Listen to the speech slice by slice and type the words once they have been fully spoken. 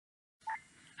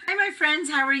my friends,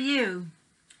 how are you?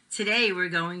 Today we're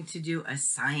going to do a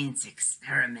science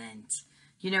experiment.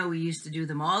 You know, we used to do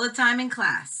them all the time in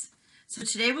class. So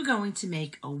today we're going to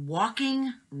make a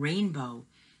walking rainbow.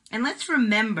 And let's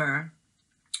remember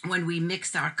when we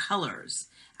mixed our colors,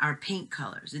 our paint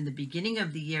colors. In the beginning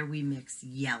of the year, we mixed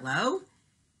yellow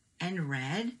and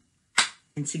red.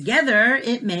 And together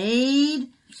it made,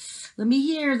 let me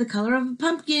hear, the color of a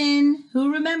pumpkin.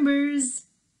 Who remembers?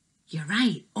 You're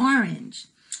right, orange.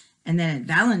 And then at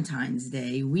Valentine's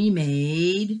Day, we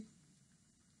made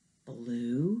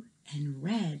blue and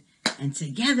red. And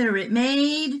together it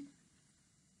made,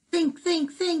 think.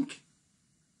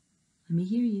 Let me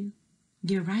hear you.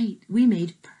 You're right, we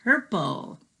made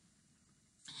purple.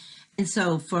 And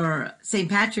so for St.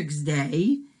 Patrick's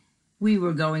Day, we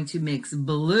were going to mix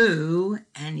blue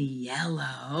and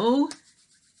yellow.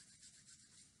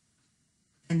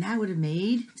 And that would have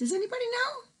made, does anybody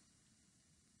know?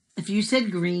 If you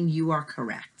said green, you are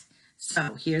correct.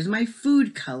 So here's my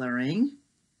food coloring.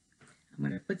 I'm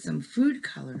going to put some food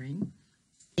coloring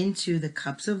into the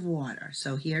cups of water.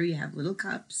 So here you have little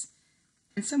cups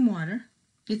and some water.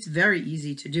 It's very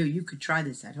easy to do. You could try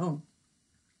this at home.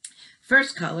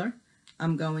 First color,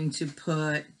 I'm going to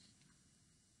put a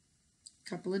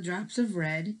couple of drops of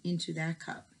red into that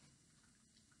cup.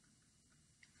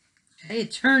 Okay,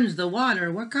 it turns the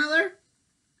water. What color?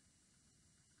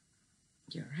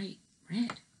 You're right,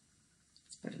 red.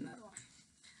 Let's put another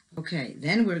one. Okay,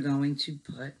 then we're going to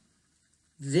put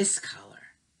this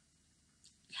color,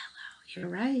 yellow, you're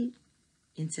right,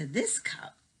 into this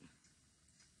cup,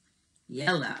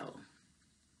 yellow.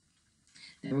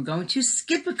 Then we're going to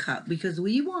skip a cup because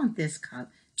we want this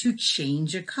cup to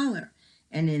change a color.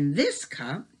 And in this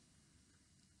cup,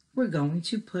 we're going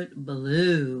to put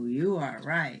blue. You are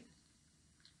right.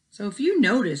 So if you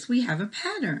notice, we have a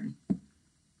pattern.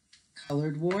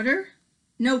 Colored water,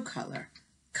 no color.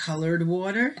 Colored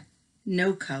water,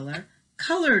 no color.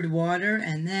 Colored water,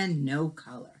 and then no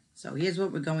color. So here's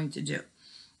what we're going to do.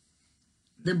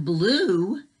 The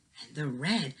blue and the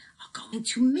red are going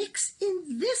to mix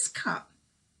in this cup.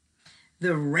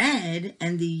 The red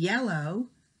and the yellow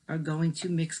are going to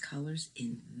mix colors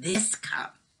in this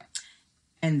cup.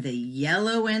 And the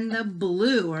yellow and the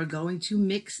blue are going to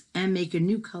mix and make a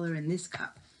new color in this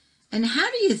cup. And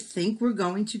how do you think we're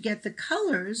going to get the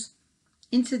colors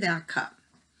into that cup?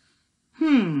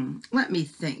 Let me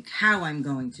think how I'm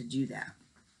going to do that.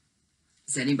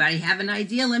 Does anybody have an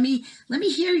idea? Let me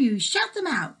hear you. Shout them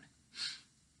out.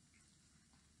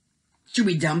 Should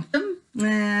we dump them?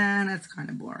 That's kind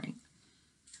of boring.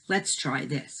 Let's try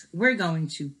this. We're going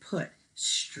to put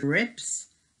strips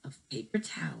of paper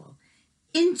towel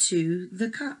into the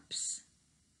cups.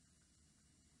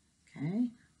 Okay.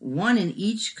 One in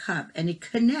each cup, and it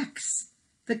connects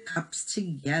the cups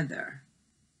together.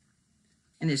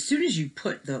 And as soon as you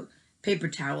put the paper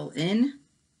towel in,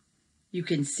 you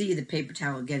can see the paper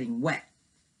towel getting wet.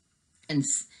 And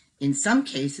in some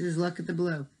cases, look at the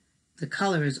blue. The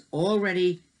color is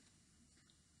already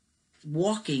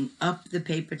walking up the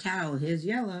paper towel. Here's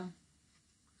yellow.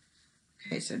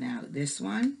 Okay, so now this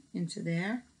one into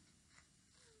there.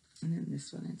 And then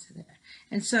this one into there.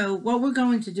 And so what we're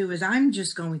going to do is I'm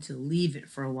just going to leave it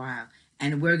for a while.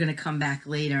 And we're going to come back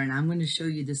later and I'm going to show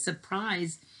you the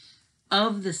surprise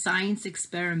of the science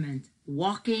experiment,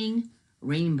 walking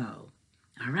rainbow.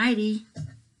 All righty.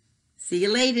 See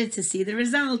you later to see the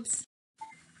results.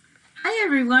 Hi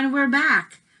everyone, we're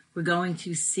back. We're going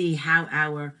to see how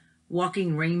our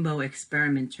walking rainbow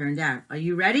experiment turned out. Are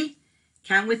you ready?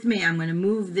 Count with me. I'm going to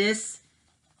move this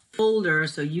folder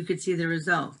so you could see the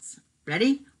results.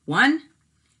 Ready? 1,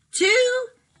 2,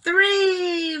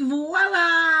 3.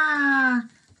 Voila!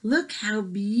 Look how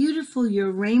beautiful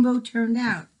your rainbow turned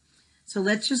out. So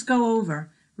let's just go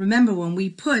over. Remember when we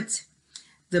put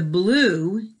the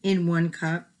blue in one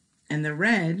cup and the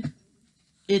red,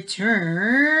 it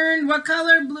turned, what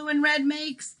color blue and red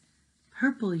makes?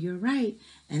 Purple, you're right.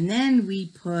 And then we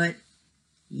put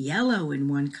yellow in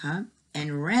one cup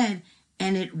and red,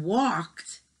 and it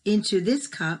walked into this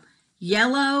cup.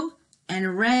 Yellow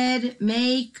and red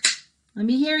make, let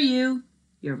me hear you.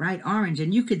 You're right, orange.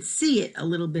 And you could see it a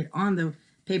little bit on the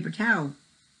paper towel.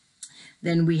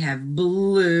 Then we have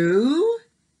blue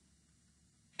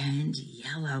and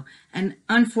yellow. And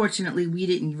unfortunately, we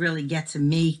didn't really get to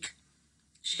make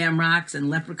shamrocks and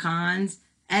leprechauns.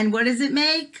 And what does it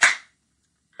make?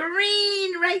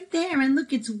 Green right there. And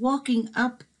look, it's walking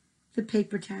up the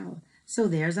paper towel. So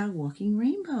there's our walking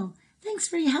rainbow. Thanks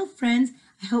for your help, friends.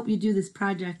 I hope you do this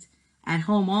project at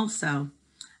home also.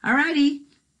 Alrighty,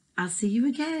 I'll see you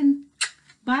again.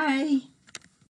 Bye.